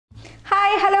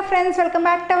Hi hello friends, welcome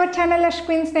back to our channel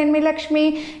లష్క్వీన్స్. నేను మీ లక్ష్మి.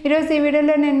 ఈరోజు ఈ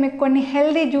వీడియోలో నేను మీకు కొన్ని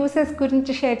హెల్దీ జ్యూసెస్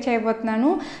గురించి షేర్ చేయబోతున్నాను.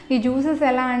 ఈ జ్యూసెస్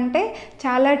ఎలా అంటే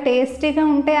చాలా టేస్టీగా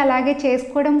ఉంటాయి, అలాగే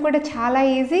చేసుకోవడం కూడా చాలా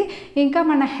ఈజీ. ఇంకా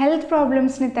మన హెల్త్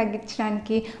ప్రాబ్లమ్స్ని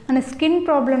తగ్గించడానికి, మన స్కిన్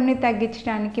ప్రాబ్లమ్ని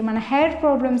తగ్గించడానికి, మన హెయిర్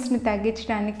ప్రాబ్లమ్స్ని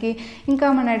తగ్గించడానికి, ఇంకా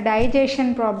మన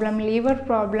digestion problem, liver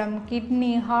problem,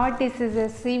 kidney, heart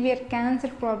diseases, severe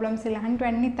cancer problems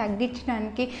ఇలాంటివన్నీ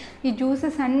తగ్గించడానికి ఈ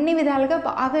జ్యూసెస్ అన్ని విధాలుగా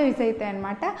బాగా యూజ్ అవుతాయి అన్నమాట.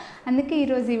 అందుకే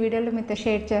ఈరోజు ఈ వీడియోలో మీతో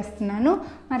షేర్ చేస్తున్నాను.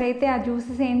 మరైతే ఆ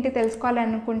జ్యూసెస్ ఏంటి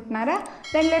తెలుసుకోవాలనుకుంటున్నారా?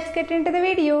 Then let's get into the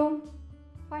video.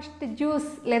 First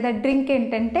juice లేదా డ్రింక్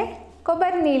ఏంటంటే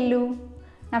కొబ్బరి నీళ్ళు.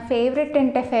 నా ఫేవరెట్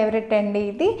అంటే ఫేవరెట్ అండి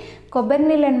ఇది. కొబ్బరి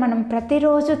నీళ్ళని మనం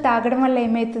ప్రతిరోజు తాగడం వల్ల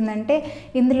ఏమవుతుందంటే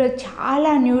ఇందులో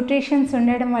చాలా న్యూట్రిషన్స్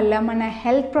ఉండడం వల్ల మన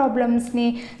హెల్త్ ప్రాబ్లమ్స్ని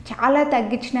చాలా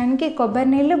తగ్గించడానికి కొబ్బరి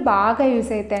నీళ్ళు బాగా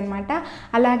యూజ్ అవుతాయి అన్నమాట.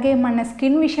 అలాగే మన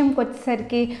స్కిన్ విషయంకి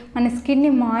వచ్చేసరికి మన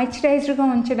స్కిన్ని మాయిశ్చరైజ్డ్గా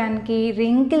ఉంచడానికి,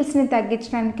 రింకిల్స్ని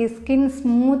తగ్గించడానికి, స్కిన్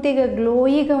స్మూత్గా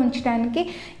గ్లోయిగా ఉంచడానికి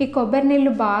ఈ కొబ్బరి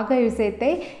నీళ్ళు బాగా యూజ్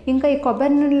అవుతాయి. ఇంకా ఈ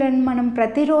కొబ్బరి నీళ్ళని మనం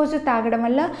ప్రతిరోజు తాగడం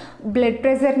వల్ల బ్లడ్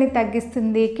ప్రెషర్ని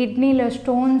తగ్గిస్తుంది, కిడ్నీలో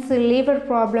stones, liver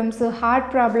problems, heart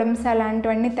problems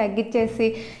అలాంటివన్నీ తగ్గించేసి,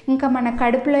 ఇంకా మన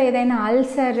కడుపులో ఏదైనా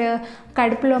అల్సర్,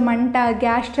 కడుపులో మంట,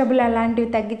 గ్యాస్ ట్రబుల్ అలాంటివి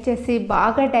తగ్గించేసి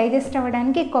బాగా డైజెస్ట్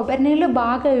అవ్వడానికి కొబ్బరి నీళ్ళు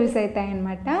బాగా యూజ్ అవుతాయి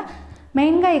అన్నమాట.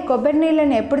 మెయిన్గా ఈ కొబ్బరి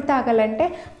నీళ్ళని ఎప్పుడు తాగాలంటే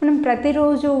మనం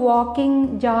ప్రతిరోజు వాకింగ్,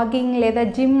 జాగింగ్ లేదా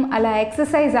జిమ్ అలా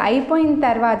ఎక్సర్సైజ్ అయిపోయిన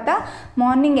తర్వాత,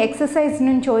 మార్నింగ్ ఎక్సర్సైజ్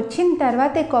నుంచి వచ్చిన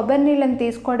తర్వాత ఈ కొబ్బరి నీళ్ళని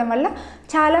తీసుకోవడం వల్ల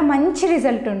చాలా మంచి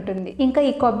రిజల్ట్ ఉంటుంది. ఇంకా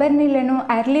ఈ కొబ్బరి నీళ్ళను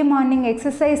ఎర్లీ మార్నింగ్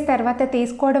ఎక్సర్సైజ్ తర్వాత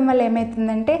తీసుకోవడం వల్ల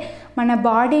ఏమవుతుందంటే మన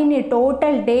బాడీని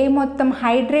టోటల్ డే మొత్తం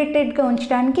హైడ్రేటెడ్గా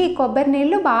ఉంచడానికి ఈ కొబ్బరి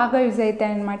నీళ్ళు బాగా యూజ్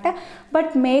అవుతాయి అన్నమాట.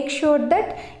 బట్ మేక్ షూర్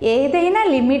దట్ ఏదైనా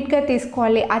లిమిట్గా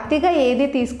తీసుకోవాలి, అతిగా ఏది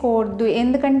తీసుకోవద్దు.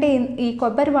 ఎందుకంటే ఈ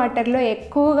కొబ్బరి వాటర్లో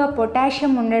ఎక్కువగా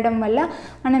పొటాషియం ఉండడం వల్ల,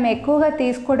 మనం ఎక్కువగా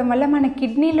తీసుకోవడం వల్ల మన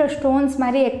కిడ్నీలో స్టోన్స్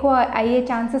మరీ ఎక్కువ అయ్యే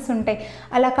ఛాన్సెస్ ఉంటాయి.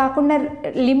 అలా కాకుండా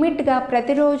లిమిట్గా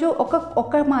ప్రతిరోజు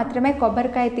ఒక మాత్రమే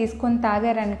కొబ్బరికాయ తీసుకొని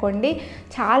తాగారనుకోండి,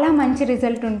 చాలా మంచి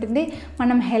రిజల్ట్ ఉంటుంది.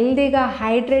 మనం హెల్దీగా,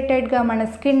 హైడ్రేటెడ్గా, మన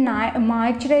స్కిన్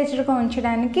మాయిశ్చరైజ్డ్గా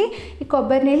ఉంచడానికి ఈ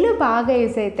కొబ్బరి నీళ్ళు బాగా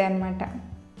యూజ్ అవుతాయి అన్నమాట.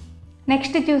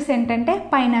 నెక్స్ట్ జ్యూస్ ఏంటంటే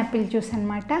పైనాపిల్ జ్యూస్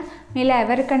అనమాట. మీలో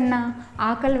ఎవరికన్నా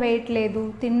ఆకలి వేయట్లేదు,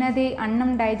 తిన్నది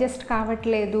అన్నం డైజెస్ట్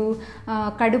కావట్లేదు,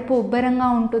 కడుపు ఉబ్బరంగా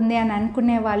ఉంటుంది అని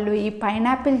అనుకునే వాళ్ళు ఈ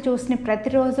పైనాపిల్ జ్యూస్ని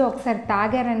ప్రతిరోజు ఒకసారి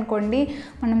తాగారనుకోండి,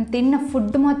 మనం తిన్న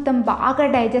ఫుడ్ మొత్తం బాగా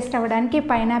డైజెస్ట్ అవ్వడానికి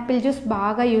పైనాపిల్ జ్యూస్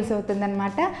బాగా యూజ్ అవుతుంది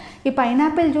అనమాట. ఈ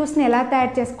పైనాపిల్ జ్యూస్ని ఎలా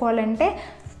తయారు చేసుకోవాలంటే,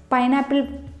 పైనాపిల్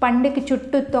పండుకి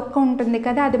చుట్టూ తొక్క ఉంటుంది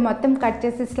కదా, అది మొత్తం కట్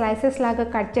చేసి స్లైసెస్ లాగా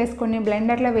కట్ చేసుకొని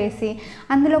బ్లెండర్లో వేసి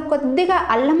అందులో కొద్దిగా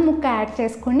అల్లం ముక్క యాడ్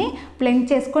చేసుకొని బ్లెండ్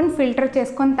చేసుకొని ఫిల్టర్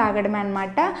చేసుకొని తాగడమే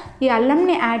అనమాట. ఈ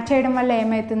అల్లంని యాడ్ చేయడం వల్ల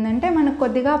ఏమవుతుందంటే మనకు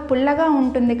కొద్దిగా పుల్లగా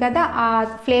ఉంటుంది కదా, ఆ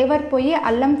ఫ్లేవర్ పోయి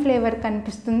అల్లం ఫ్లేవర్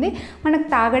కనిపిస్తుంది, మనకు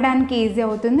తాగడానికి ఈజీ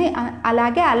అవుతుంది.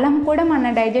 అలాగే అల్లం కూడా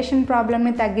మన డైజెషన్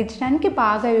ప్రాబ్లమ్ని తగ్గించడానికి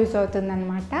బాగా యూజ్ అవుతుంది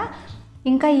అనమాట.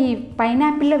 ఇంకా ఈ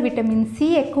పైనాపిల్లో విటమిన్ సి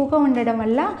ఎక్కువగా ఉండడం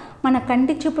వల్ల మన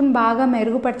కంటి చూపును బాగా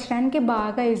మెరుగుపరచడానికి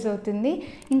బాగా యూజ్ అవుతుంది.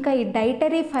 ఇంకా ఈ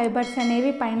డైటరీ ఫైబర్స్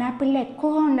అనేవి పైనాపిల్లో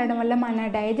ఎక్కువగా ఉండడం వల్ల మన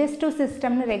డైజెస్టివ్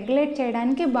సిస్టమ్ని రెగ్యులేట్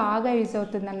చేయడానికి బాగా యూజ్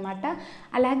అవుతుంది అనమాట.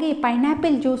 అలాగే ఈ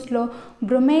పైనాపిల్ జ్యూస్లో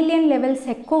బ్రోమేలియన్ లెవెల్స్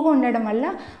ఎక్కువగా ఉండడం వల్ల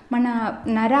మన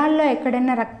నరాల్లో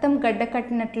ఎక్కడైనా రక్తం గడ్డ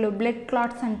కట్టినట్లు, బ్లడ్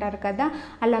క్లాట్స్ అంటారు కదా,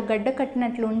 అలా గడ్డ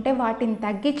కట్టినట్లు ఉంటే వాటిని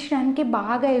తగ్గించడానికి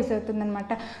బాగా యూజ్ అవుతుంది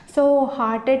అనమాట. సో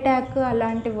హార్ట్ అటాక్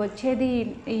అలాంటివి వచ్చేది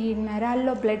ఈ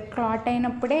నరాల్లో బ్లడ్ క్లాట్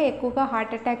అయినప్పుడే ఎక్కువగా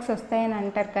హార్ట్ అటాక్స్ వస్తాయని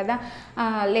అంటారు కదా.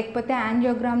 లేకపోతే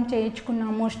యాంజియోగ్రామ్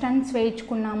చేయించుకున్నాము, స్టంట్స్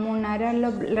వేయించుకున్నాము,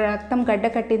 నరాల్లో రక్తం గడ్డ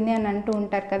కట్టింది అని అంటూ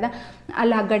ఉంటారు కదా,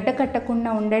 అలా గడ్డ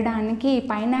కట్టకుండా ఉండడానికి ఈ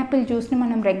పైనాపిల్ జ్యూస్ని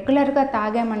మనం రెగ్యులర్గా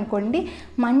తాగామనుకోండి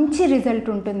మంచి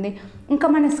రిజల్ట్ ఉంటుంది. ఇంకా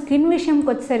మన స్కిన్ విషయంకి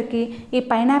వచ్చేసరికి ఈ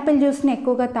పైనాపిల్ జ్యూస్ని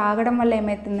ఎక్కువగా తాగడం వల్ల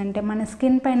ఏమవుతుందంటే మన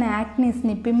స్కిన్ పైన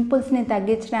యాక్నీస్ని, పింపుల్స్ని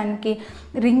తగ్గించడానికి,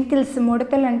 రింకిల్స్,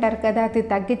 ముడతలు అంటారు కదా, అది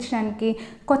తగ్గించడానికి,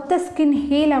 కొత్త స్కిన్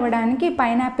హీల్ అవ్వడానికి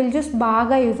పైనాపిల్ జ్యూస్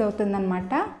బాగా యూజ్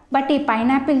అవుతుందన్నమాట. బట్ ఈ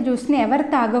పైనాపిల్ జ్యూస్ని ఎవరు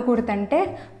తాగకూడదంటే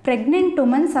ప్రెగ్నెంట్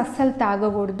ఉమెన్స్ అస్సలు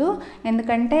తాగకూడదు,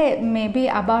 ఎందుకంటే మేబీ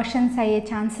అబార్షన్స్ అయ్యే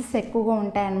ఛాన్సెస్ ఎక్కువగా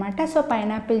ఉంటాయన్నమాట. సో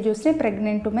పైనాపిల్ జ్యూస్ని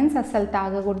ప్రెగ్నెంట్ ఉమెన్స్ అస్సలు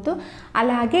తాగకూడదు.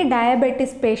 అలాగే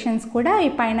డయాబెటీస్ పేషెంట్స్ కూడా ఈ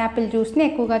పైనాపిల్ జ్యూస్ని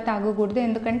ఎక్కువగా తాగకూడదు,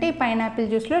 ఎందుకంటే ఈ పైనాపిల్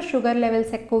జ్యూస్లో షుగర్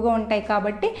లెవెల్స్ ఎక్కువగా ఉంటాయి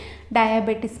కాబట్టి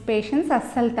డయాబెటీస్ పేషెంట్స్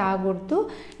అస్సలు తాగకూడదు.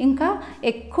 ఇంకా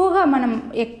మనం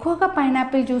ఎక్కువగా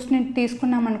పైనాపిల్ జ్యూస్ని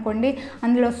తీసుకున్నాం అనుకోండి,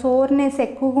 అందులో సోర్నెస్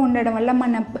ఎక్కువగా ఉండడం వల్ల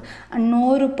మన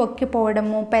నోరు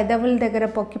పొక్కిపోవడము, పెదవుల దగ్గర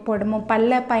పొక్కిపోవడము,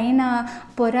 పళ్ళ పైన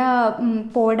పొర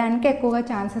పోవడానికి ఎక్కువగా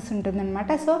ఛాన్సెస్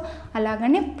ఉంటుందన్నమాట. సో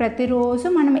అలాగని ప్రతిరోజు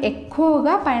మనం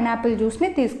ఎక్కువగా పైనాపిల్ జ్యూస్ని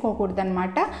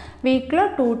తీసుకోకూడదన్నమాట. వీక్లో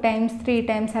 2 times 3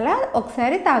 times అలా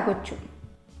ఒకసారి తాగొచ్చు.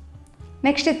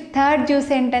 నెక్స్ట్ థర్డ్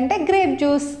జ్యూస్ ఏంటంటే గ్రేప్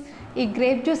జ్యూస్. ఈ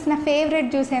గ్రేప్ జ్యూస్ నా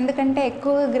ఫేవరెట్ జ్యూస్. ఎందుకంటే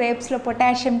ఎక్కువగా గ్రేప్స్లో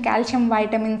potassium, calcium,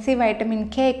 vitamin C, vitamin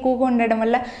K ఎక్కువగా ఉండడం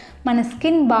వల్ల మన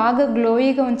స్కిన్ బాగా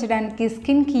గ్లోయిగా ఉంచడానికి,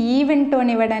 స్కిన్కి ఈవెన్ టోన్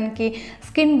ఇవ్వడానికి,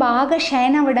 స్కిన్ బాగా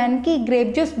షైన్ అవ్వడానికి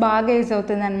గ్రేప్ జ్యూస్ బాగా యూజ్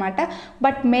అవుతుంది అనమాట.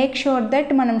 బట్ మేక్ షూర్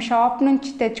దట్ మనం షాప్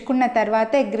నుంచి తెచ్చుకున్న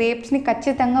తర్వాతే గ్రేప్స్ని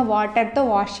ఖచ్చితంగా వాటర్తో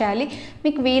వాష్ చేయాలి.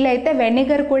 మీకు వీలైతే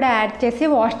వెనిగర్ కూడా యాడ్ చేసి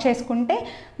వాష్ చేసుకుంటే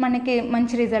మనకి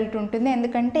మంచి రిజల్ట్ ఉంటుంది.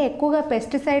 ఎందుకంటే ఎక్కువగా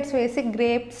పెస్టిసైడ్స్ వేసి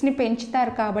గ్రేప్స్ని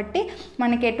పెంచుతారు కాబట్టి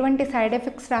మనకి ఎటువంటి సైడ్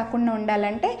ఎఫెక్ట్స్ రాకుండా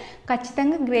ఉండాలంటే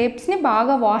ఖచ్చితంగా గ్రేప్స్ని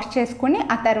బాగా వాష్ చేసుకొని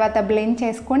ఆ తర్వాత బ్లెండ్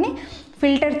చేసుకొని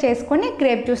ఫిల్టర్ చేసుకొని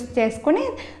గ్రేప్ జ్యూస్ చేసుకొని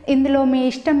ఇందులో మీ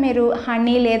ఇష్టం, మీరు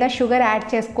హనీ లేదా షుగర్ యాడ్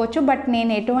చేసుకోవచ్చు. బట్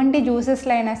నేను ఎటువంటి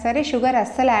జ్యూసెస్లో అయినా సరే షుగర్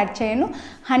అస్సలు యాడ్ చేయను.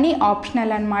 హనీ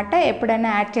ఆప్షనల్ అనమాట. ఎప్పుడైనా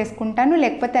యాడ్ చేసుకుంటాను,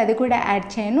 లేకపోతే అది కూడా యాడ్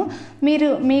చేయను.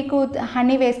 మీకు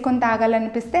హనీ వేసుకొని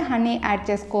తాగాలనిపిస్తే హనీ యాడ్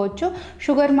చేసుకోవచ్చు.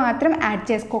 షుగర్ మాత్రం యాడ్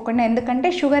చేసుకోకుండా,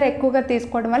 ఎందుకంటే షుగర్ ఎక్కువగా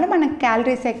తీసుకోవడం వల్ల మనకు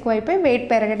క్యాలరీస్ ఎక్కువైపోయి వెయిట్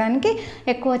పెరగడానికి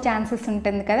ఎక్కువ ఛాన్సెస్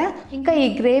ఉంటుంది కదా. ఇంకా ఈ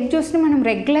గ్రేప్ జ్యూస్ని మనం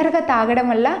రెగ్యులర్గా తాగడం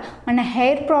వల్ల మన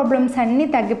హెయిర్ ప్రాబ్లమ్స్ అన్నీ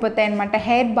తగ్గిపోతాయి అన్నమాట.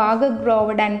 హెయిర్ బాగా గ్రో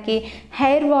అవ్వడానికి,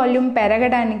 హెయిర్ వాల్యూమ్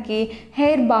పెరగడానికి,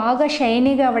 హెయిర్ బాగా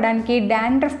షైనీగా అవ్వడానికి,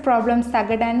 డాండ్రఫ్ ప్రాబ్లమ్స్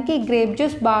తగ్గడానికి గ్రేప్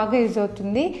జ్యూస్ బాగా యూజ్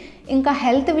అవుతుంది. ఇంకా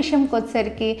హెల్త్ విషయంకి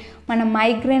వచ్చేసరికి మన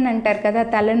మైగ్రేన్ అంటారు కదా,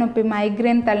 తలనొప్పి,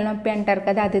 మైగ్రేన్ తలనొప్పి అంటారు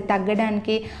కదా, అది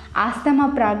తగ్గడానికి, ఆస్తమా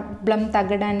ప్రాబ్లం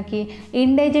తగ్గడానికి,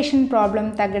 ఇండైజెషన్ ప్రాబ్లం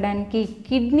తగ్గడానికి,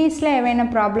 కిడ్నీస్లో ఏవైనా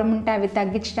ప్రాబ్లం ఉంటే అవి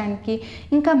తగ్గించడానికి,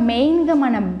 ఇంకా మెయిన్గా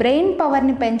మన బ్రెయిన్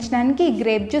పవర్ని పెంచడానికి ఈ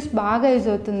గ్రేప్ జ్యూస్ బాగా యూజ్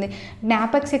అవుతుంది.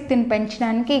 జ్ఞాపక శక్తిని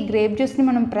పెంచడానికి ఈ గ్రేప్ జ్యూస్ని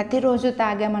మనం ప్రతిరోజు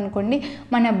తాగామనుకోండి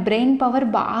మన బ్రెయిన్ పవర్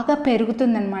బాగా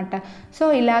పెరుగుతుందన్నమాట. సో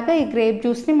ఇలాగ ఈ గ్రేప్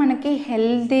జ్యూస్ని మనకి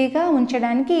హెల్తీగా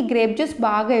ఉంచడానికి ఈ గ్రేప్ జ్యూస్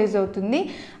బాగా యూజ్ అవుతుంది.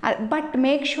 బట్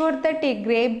మేక్ షూర్ దట్ ఈ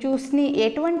గ్రేప్ జ్యూస్ని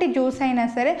ఎటువంటి జ్యూస్ అయినా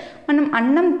సరే మనం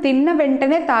అన్నం తిన్న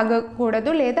వెంటనే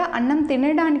తాగకూడదు, లేదా అన్నం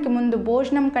తినడానికి ముందు,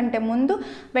 భోజనం కంటే ముందు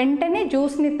వెంటనే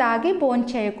జ్యూస్ని తాగి భోజనం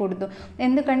చేయకూడదు.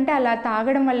 ఎందుకంటే అలా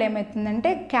తాగడం వల్ల ఏమవుతుందంటే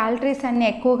క్యాలరీస్ అన్నీ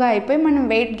ఎక్కువగా అయిపోయి మనం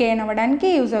వెయిట్ గెయిన్ అవ్వడానికి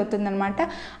యూజ్ అవుతుందన్నమాట.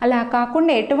 అలా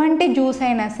కాకుండా ఎటువంటి జ్యూస్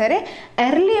అయినా సరే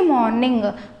ఎర్లీ మార్నింగ్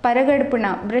పరగడుపున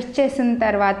బ్రష్ చేసిన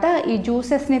తర్వాత ఈ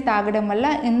జ్యూసెస్ని తాగడం వల్ల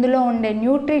ఇందులో ఉండే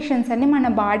న్యూట్రిషన్స్ అన్ని మన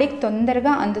బాడీకి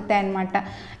తొందరగా అందుతాయి అన్నమాట.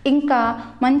 ఇంకా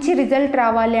మంచి రిజల్ట్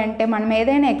రావాలి అంటే మనం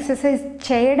ఏదైనా ఎక్సర్సైజ్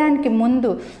చేయడానికి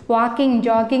ముందు, వాకింగ్,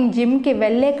 జాగింగ్, జిమ్కి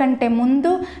వెళ్ళే కంటే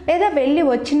ముందు లేదా వెళ్ళి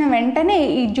వచ్చిన వెంటనే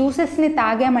ఈ జ్యూసెస్ని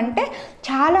తాగామంటే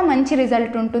చాలా మంచి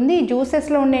రిజల్ట్ ఉంటుంది. ఈ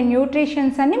జ్యూసెస్లో ఉండే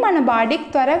న్యూట్రిషన్స్ అన్ని మన బాడీకి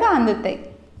త్వరగా అందుతాయి.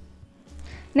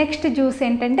 నెక్స్ట్ జ్యూస్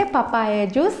ఏంటంటే పపాయ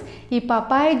జ్యూస్. ఈ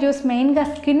పపాయ జ్యూస్ మెయిన్గా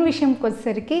స్కిన్ విషయంకి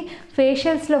వచ్చేసరికి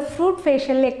ఫేషియల్స్లో, ఫ్రూట్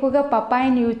ఫేషియల్లో ఎక్కువగా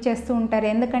పపాయని యూజ్ చేస్తూ ఉంటారు.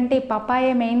 ఎందుకంటే ఈ పపాయ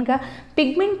మెయిన్గా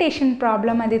పిగ్మెంటేషన్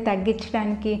ప్రాబ్లం అది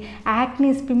తగ్గించడానికి,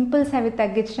 యాక్నీస్, పింపుల్స్ అవి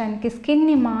తగ్గించడానికి,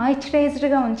 స్కిన్ని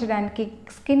మాయిశ్చరైజ్డ్గా ఉంచడానికి,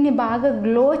 స్కిన్ని బాగా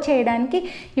గ్లో చేయడానికి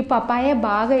ఈ పపాయ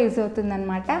బాగా యూజ్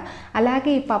అవుతుందన్నమాట.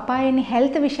 అలాగే ఈ పపాయని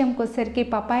హెల్త్ విషయంకి వచ్చేసరికి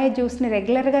పపాయ జ్యూస్ని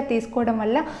రెగ్యులర్గా తీసుకోవడం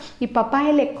వల్ల ఈ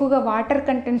పపాయలు ఎక్కువగా వాటర్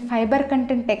కంటెంట్, ఫైబర్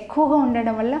కంటెంట్ ఎక్కువగా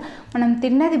ఉండడం వల్ల మనం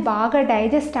తిన్నది బాగా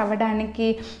డైజెస్ట్ అవ్వడానికి,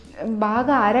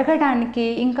 బాగా అరగడానికి,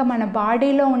 ఇంకా మన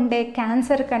బాడీలో ఉండే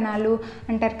క్యాన్సర్ కణాలు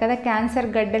అంటారు కదా, క్యాన్సర్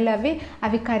గడ్డలు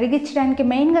అవి కరిగించడానికి,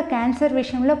 మెయిన్గా క్యాన్సర్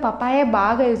విషయంలో పపాయ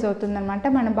బాగా యూజ్ అవుతుందన్నమాట.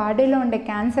 మన బాడీలో ఉండే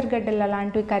క్యాన్సర్ గడ్డలు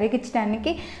అలాంటివి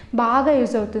కరిగించడానికి బాగా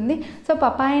యూజ్ అవుతుంది. సో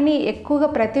పపాయని ఎక్కువగా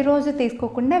ప్రతిరోజు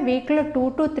తీసుకోకుండా వీక్లో 2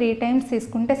 to 3 times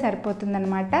తీసుకుంటే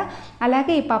సరిపోతుందన్నమాట.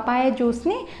 అలాగే ఈ పపాయ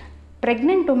జ్యూస్ని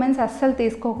ప్రెగ్నెంట్ ఉమెన్స్ అస్సలు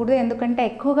తీసుకోకూడదు, ఎందుకంటే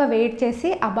ఎక్కువగా వెయిట్ చేసి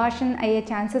అబార్షన్ అయ్యే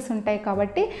ఛాన్సెస్ ఉంటాయి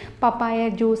కాబట్టి పపాయ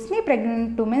జ్యూస్ని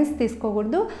ప్రెగ్నెంట్ ఉమెన్స్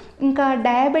తీసుకోకూడదు. ఇంకా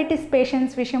డయాబెటీస్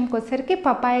పేషెంట్స్ విషయంకి వచ్చేసరికి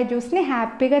పపాయ జ్యూస్ని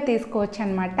హ్యాపీగా తీసుకోవచ్చు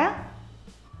అనమాట.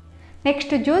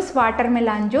 Next juice water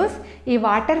melon juice. ఈ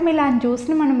వాటర్ మిలాన్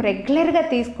జ్యూస్ని మనం రెగ్యులర్గా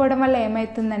తీసుకోవడం వల్ల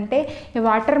ఏమవుతుందంటే ఈ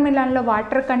water మిలాన్లో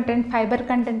water content, fibre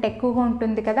content ఎక్కువగా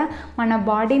ఉంటుంది కదా, మన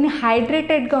బాడీని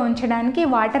హైడ్రేటెడ్గా ఉంచడానికి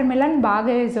వాటర్ మిలాన్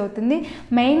బాగా యూజ్ అవుతుంది.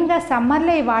 మెయిన్గా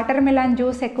సమ్మర్లో ఈ వాటర్ మిలాన్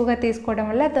జ్యూస్ ఎక్కువగా తీసుకోవడం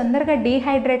వల్ల తొందరగా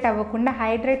డీహైడ్రేట్ అవ్వకుండా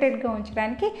హైడ్రేటెడ్గా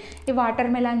ఉంచడానికి ఈ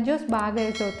వాటర్ మిలాన్ జ్యూస్ బాగా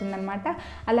యూజ్ అవుతుంది అనమాట.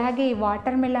 అలాగే ఈ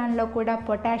వాటర్ మిలాన్లో కూడా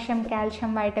potassium,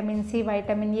 calcium, vitamin C,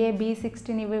 vitamin A,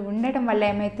 B16 ఇవి ఉండడం వల్ల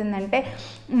ఏమవుతుందంటే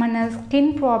మన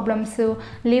skin problems,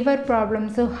 liver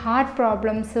problems, heart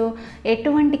problems,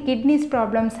 ఎటువంటి కిడ్నీస్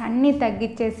ప్రాబ్లమ్స్ అన్నీ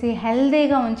తగ్గించేసి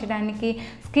హెల్తీగా ఉంచడానికి,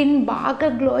 స్కిన్ బాగా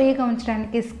గ్లోయిగా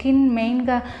ఉంచడానికి,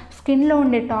 మెయిన్గా స్కిన్లో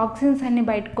ఉండే టాక్సిన్స్ అన్నీ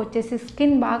బయటకు వచ్చేసి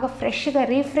స్కిన్ బాగా ఫ్రెష్గా,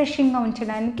 రీఫ్రెషింగ్గా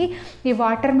ఉంచడానికి ఈ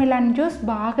వాటర్ మిలాన్ జ్యూస్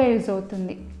బాగా యూజ్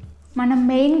అవుతుంది. మనం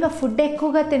మెయిన్గా ఫుడ్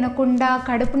ఎక్కువగా తినకుండా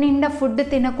కడుపు నిండా ఫుడ్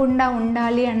తినకుండా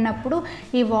ఉండాలి అన్నప్పుడు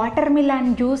ఈ వాటర్ మిలాన్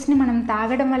జ్యూస్ని మనం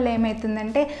తాగడం వల్ల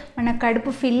ఏమవుతుందంటే మన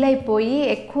కడుపు ఫిల్ అయిపోయి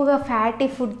ఎక్కువగా ఫ్యాటీ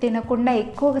ఫుడ్ తినకుండా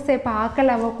ఎక్కువసేపు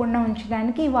ఆకలి అవ్వకుండా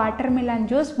ఉంచడానికి ఈ వాటర్ మిలాన్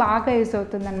జ్యూస్ బాగా యూజ్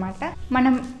అవుతుందన్నమాట.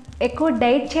 మనం ఎక్కువ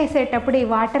డైట్ చేసేటప్పుడు ఈ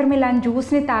వాటర్ మిలాన్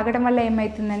జ్యూస్ని తాగడం వల్ల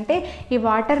ఏమవుతుందంటే ఈ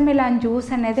వాటర్ మిలాన్ జ్యూస్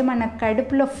అనేది మన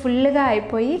కడుపులో ఫుల్గా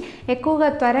అయిపోయి ఎక్కువగా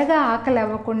త్వరగా ఆకలి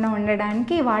అవ్వకుండా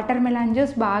ఉండడానికి ఈ వాటర్ మిలాన్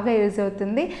జ్యూస్ బాగా యూజ్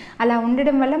అవుతుంది. అలా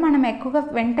ఉండడం వల్ల మనం ఎక్కువగా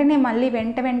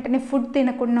వెంటనే ఫుడ్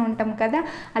తినకుండా ఉంటాం కదా,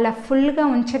 అలా ఫుల్గా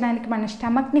ఉంచడానికి మన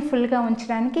స్టమక్ని ఫుల్గా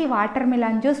ఉంచడానికి ఈ వాటర్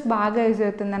మిలాన్ జ్యూస్ బాగా యూజ్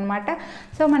అవుతుంది అనమాట.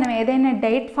 సో మనం ఏదైనా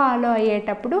డైట్ ఫాలో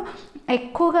అయ్యేటప్పుడు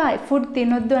ఎక్కువగా ఫుడ్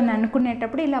తినొద్దు అని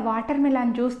అనుకునేటప్పుడు ఇలా వాటర్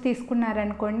మిలాన్ జ్యూస్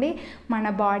తీసుకున్నారనుకోండి, మన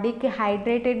బాడీకి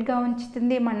హైడ్రేటెడ్గా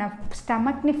ఉంచుతుంది, మన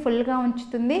స్టమక్ని ఫుల్గా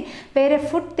ఉంచుతుంది, వేరే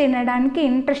ఫుడ్ తినడానికి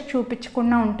ఇంట్రెస్ట్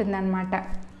చూపించకుండా ఉంటుందన్నమాట.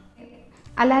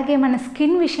 అలాగే మన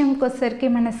స్కిన్ విషయంకి వచ్చేసరికి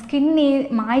మన స్కిన్ని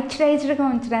మాయిశ్చరైజ్డ్గా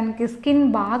ఉంచడానికి, స్కిన్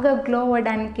బాగా గ్లో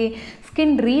అవ్వడానికి,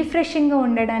 స్కిన్ రీఫ్రెషింగ్గా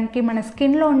ఉండడానికి, మన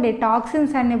స్కిన్లో ఉండే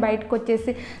టాక్సిన్స్ అన్నీ బయటకు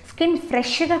వచ్చేసి స్కిన్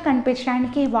ఫ్రెష్గా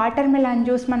కనిపించడానికి వాటర్ మిలాన్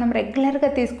జ్యూస్ మనం రెగ్యులర్గా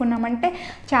తీసుకున్నామంటే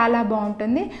చాలా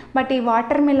బాగుంటుంది. బట్ ఈ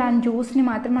వాటర్ మిలాన్ జ్యూస్ని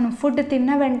మాత్రం మనం ఫుడ్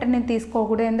తిన్న వెంటనే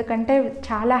తీసుకోకూడదు, ఎందుకంటే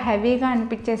చాలా హెవీగా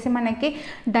అనిపించేసి మనకి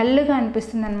డల్గా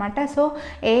అనిపిస్తుంది అనమాట. సో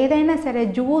ఏదైనా సరే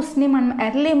జ్యూస్ని మనం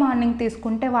ఎర్లీ మార్నింగ్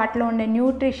తీసుకుంటే వాటిలో ఉండే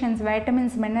న్యూట్రిషన్స్,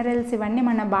 వైటమిన్స్, మినరల్స్ ఇవన్నీ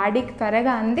మన బాడీకి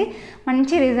త్వరగా అంది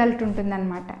మంచి రిజల్ట్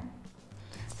ఉంటుందన్నమాట.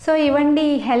 సో ఇవండి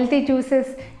ఈ హెల్తీ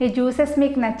జ్యూసెస్. ఈ జ్యూసెస్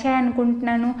మీకు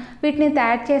నచ్చాయనుకుంటున్నాను. వీటిని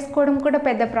తయారు చేసుకోవడం కూడా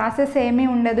పెద్ద ప్రాసెస్ ఏమీ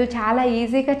ఉండదు, చాలా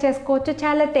ఈజీగా చేసుకోవచ్చు,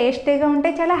 చాలా టేస్టీగా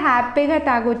ఉంటాయి, చాలా హ్యాపీగా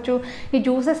తాగొచ్చు. ఈ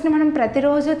జ్యూసెస్ని మనం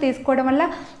ప్రతిరోజు తీసుకోవడం వల్ల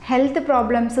health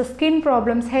problems, skin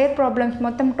problems, hair problems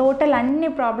మొత్తం టోటల్ అన్ని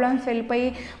ప్రాబ్లమ్స్ వెళ్ళిపోయి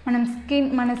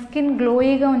మన స్కిన్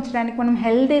గ్లోయిగా ఉంచడానికి, మనం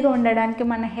హెల్తీగా ఉండడానికి,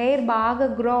 మన హెయిర్ బాగా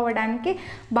గ్రో అవ్వడానికి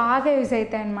బాగా యూజ్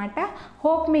అవుతాయి అన్నమాట.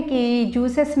 హోప్ మీకు ఈ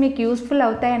జ్యూసెస్ మీకు యూస్ఫుల్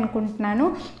అవుతాయి అనుకుంటున్నాను.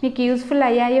 మీకు యూస్ఫుల్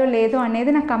అయ్యాయో లేదో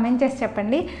అనేది నాకు కమెంట్ చేసి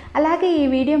చెప్పండి. అలాగే ఈ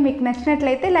వీడియో మీకు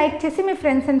నచ్చినట్లయితే లైక్ చేసి మీ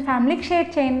ఫ్రెండ్స్ అండ్ ఫ్యామిలీకి షేర్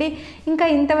చేయండి. ఇంకా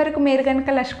ఇంతవరకు మీరు కనుక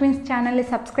లష్క్వీన్స్ ఛానల్ని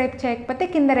సబ్స్క్రైబ్ చేయకపోతే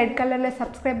కింద రెడ్ కలర్లో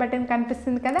సబ్స్క్రైబ్ బటన్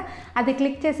కనిపిస్తుంది కదా, అది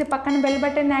క్లిక్ చేసి పక్కన బెల్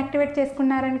బటన్ యాక్టివేట్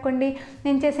చేసుకున్నారనుకోండి,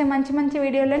 నేను చేసే మంచి మంచి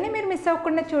వీడియోలని మీరు మిస్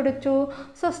అవ్వకుండా చూడొచ్చు.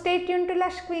 So stay tune to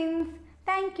లష్క్వీన్స్.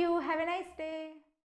 Thank you. Have a nice day.